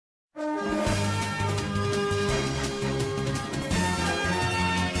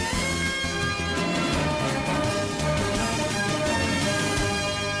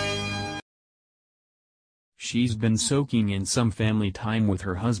she's been soaking in some family time with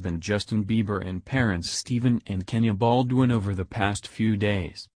her husband Justin Bieber and parents Stephen and Kennya Baldwin over the past few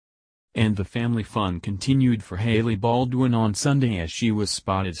days. And the family fun continued for Hailey Baldwin on Sunday as she was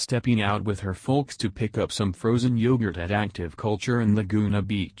spotted stepping out with her folks to pick up some frozen yogurt at Active Culture in Laguna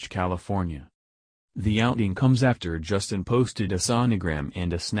Beach, California. The outing comes after Justin posted a sonogram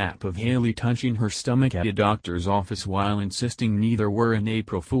and a snap of Hailey touching her stomach at a doctor's office while insisting neither were an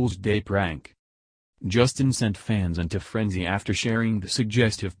April Fool's Day prank. Justin sent fans into frenzy after sharing the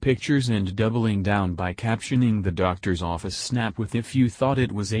suggestive pictures and doubling down by captioning the doctor's office snap with "If you thought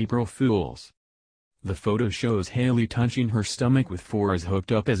it was April Fool's." The photo shows Hailey touching her stomach with four eyes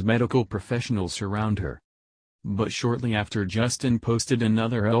hooked up as medical professionals surround her. But shortly after, Justin posted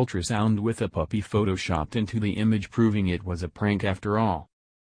another ultrasound with a puppy photoshopped into the image, proving it was a prank after all.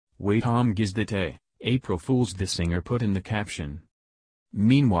 "Wait, gizdat April Fool's," the singer put in the caption.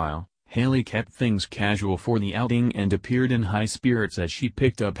 Meanwhile, Hailey kept things casual for the outing and appeared in high spirits as she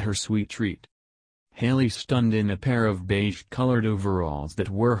picked up her sweet treat. Hailey stunned in a pair of beige-colored overalls that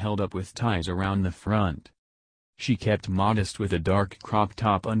were held up with ties around the front. She kept modest with a dark crop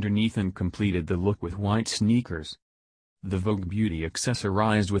top underneath and completed the look with white sneakers. The Vogue beauty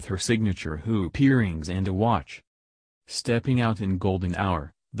accessorized with her signature hoop earrings and a watch. Stepping out in golden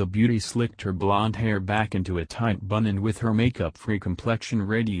hour, the beauty slicked her blonde hair back into a tight bun and with her makeup-free complexion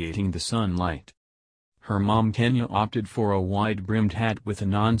radiating the sunlight. Her mom Kennya opted for a wide-brimmed hat with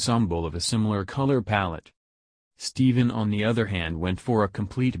an ensemble of a similar color palette. Stephen on the other hand went for a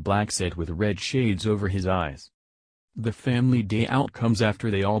complete black set with red shades over his eyes. The family day out comes after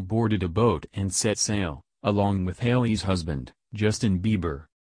they all boarded a boat and set sail, along with Hailey's husband, Justin Bieber.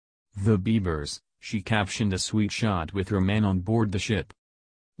 "The Biebers," she captioned a sweet shot with her man on board the ship.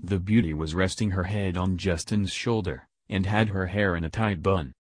 The beauty was resting her head on Justin's shoulder, and had her hair in a tight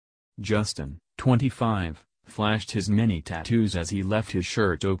bun. Justin, 25, flashed his many tattoos as he left his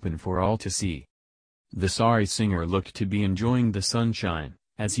shirt open for all to see. The sorry singer looked to be enjoying the sunshine,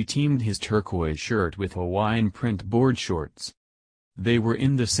 as he teamed his turquoise shirt with Hawaiian print board shorts. They were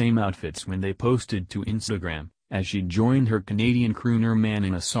in the same outfits when they posted to Instagram, as she joined her Canadian crooner man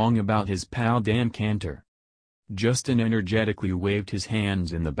in a song about his pal Dan Cantor. Justin energetically waved his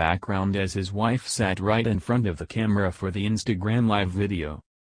hands in the background as his wife sat right in front of the camera for the Instagram live video.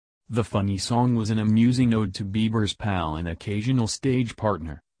 The funny song was an amusing ode to Bieber's pal and occasional stage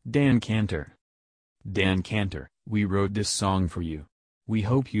partner, Dan Cantor. "Dan Cantor, we wrote this song for you. We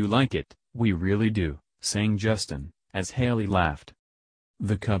hope you like it, we really do," sang Justin, as Hailey laughed.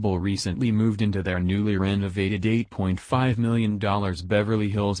 The couple recently moved into their newly renovated $8.5 million Beverly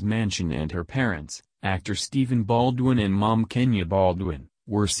Hills mansion, and her parents, actor Stephen Baldwin and mom Kennya Baldwin,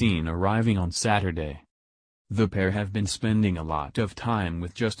 were seen arriving on Saturday. The pair have been spending a lot of time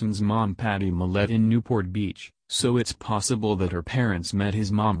with Justin's mom Patty Millette in Newport Beach, so it's possible that her parents met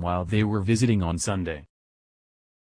his mom while they were visiting on Sunday.